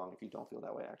something wrong if you don't feel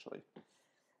that way, actually.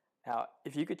 Now,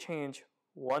 if you could change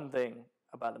one thing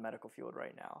about the medical field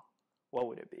right now, what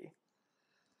would it be?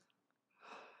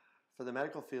 For the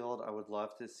medical field, I would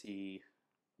love to see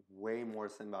way more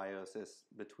symbiosis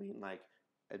between like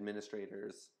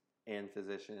administrators and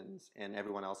physicians and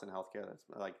everyone else in healthcare that's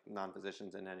like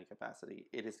non-physicians in any capacity.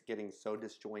 It is getting so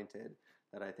disjointed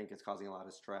that I think it's causing a lot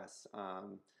of stress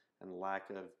and lack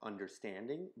of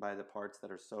understanding by the parts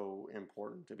that are so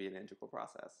important to be an integral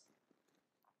process.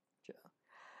 Yeah.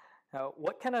 Now,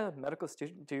 what can a medical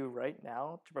student do right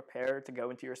now to prepare to go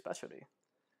into your specialty?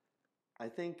 I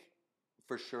think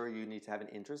for sure you need to have an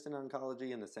interest in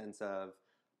oncology in the sense of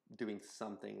doing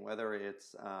something, whether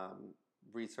it's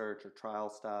research or trial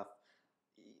stuff.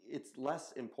 It's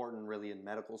less important really in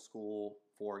medical school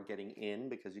for getting in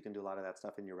because you can do a lot of that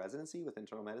stuff in your residency with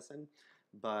internal medicine.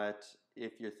 But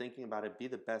if you're thinking about it, be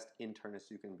the best internist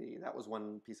you can be. That was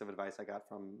one piece of advice I got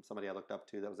from somebody I looked up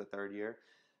to that was a third year.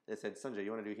 They said, Sanjay,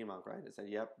 you want to do hemonc, right? I said,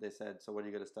 yep. They said, so what are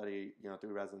you going to study,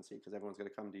 through residency? Because everyone's going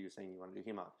to come to you saying you want to do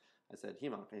hemonc. I said,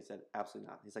 hemonc. And he said, absolutely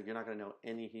not. He's like, you're not going to know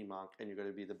any hemonc, and you're going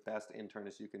to be the best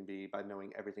internist you can be by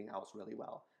knowing everything else really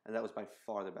well. And that was by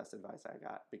far the best advice I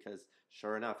got because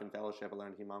sure enough, in fellowship, I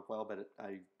learned hemonc well, but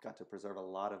I got to preserve a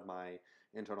lot of my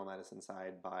internal medicine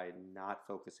side by not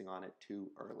focusing on it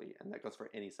too early. And that goes for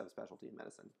any subspecialty in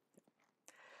medicine.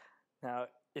 Now,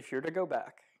 if you're to go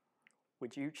back,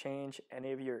 would you change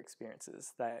any of your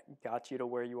experiences that got you to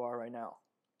where you are right now?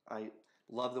 I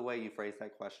love the way you phrase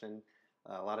that question.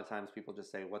 A lot of times people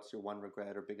just say, what's your one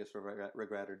regret or biggest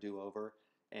regret or do-over?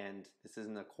 And this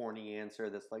isn't a corny answer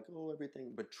that's like, oh,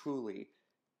 everything. But truly,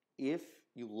 if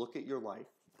you look at your life,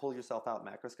 pull yourself out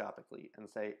macroscopically and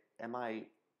say,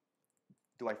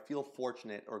 do I feel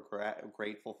fortunate or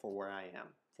grateful for where I am?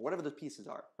 For whatever the pieces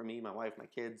are, for me, my wife, my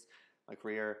kids, my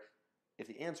career. If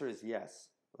the answer is yes,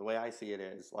 the way I see it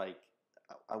is like,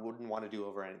 I wouldn't want to do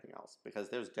over anything else because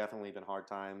there's definitely been hard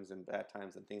times and bad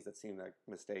times and things that seem like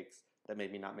mistakes that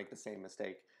made me not make the same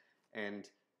mistake. And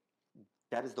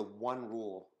that is the one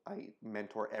rule I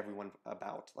mentor everyone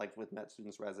about, like with med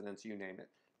students, residents, you name it.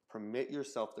 Permit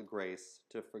yourself the grace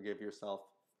to forgive yourself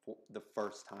for the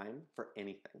first time for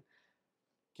anything.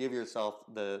 Give yourself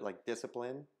the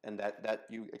discipline and that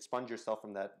you expunge yourself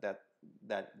from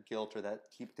that guilt or that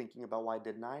keep thinking about why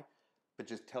didn't I? But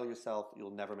just tell yourself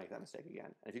you'll never make that mistake again.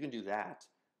 And if you can do that,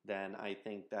 then I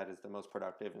think that is the most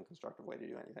productive and constructive way to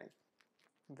do anything.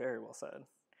 Very well said.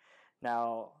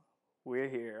 Now, we're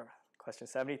here. Question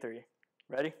 73.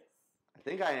 Ready? I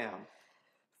think I am.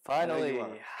 Finally. I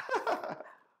know you are.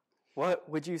 What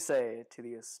would you say to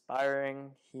the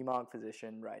aspiring hemonc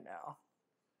physician right now?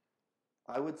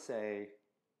 I would say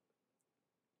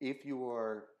if you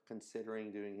are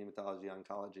considering doing hematology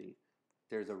oncology,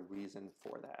 there's a reason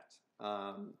for that.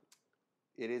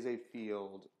 It is a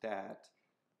field that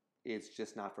is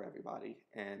just not for everybody.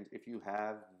 And if you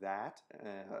have that,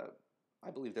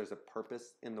 I believe there's a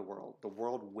purpose in the world. The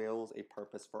world wills a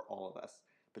purpose for all of us,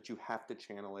 but you have to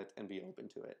channel it and be open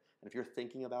to it. And if you're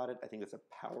thinking about it, I think it's a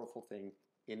powerful thing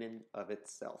in and of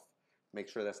itself. Make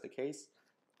sure that's the case.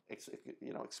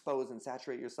 Expose and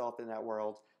saturate yourself in that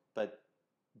world, but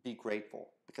be grateful,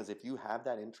 because if you have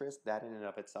that interest, that in and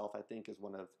of itself, I think, is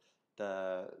one of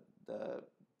the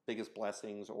biggest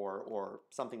blessings or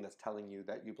something that's telling you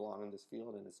that you belong in this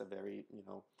field. And it's a very,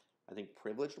 I think,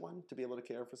 privileged one to be able to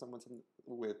care for someone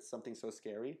with something so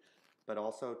scary, but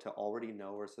also to already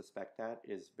know or suspect that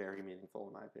is very meaningful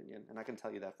in my opinion. And I can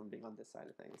tell you that from being on this side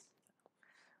of things.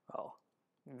 Well,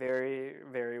 very,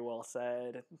 very well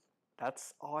said.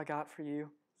 That's all I got for you.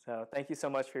 So thank you so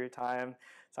much for your time,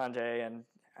 Sanjay. And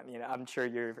I'm sure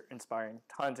you're inspiring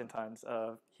tons and tons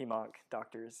of hemonc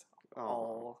doctors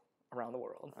all around the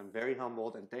world. I'm very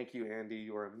humbled, and thank you, Andy.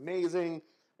 You are amazing.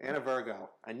 And a Virgo.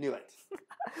 I knew it.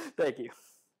 Thank you.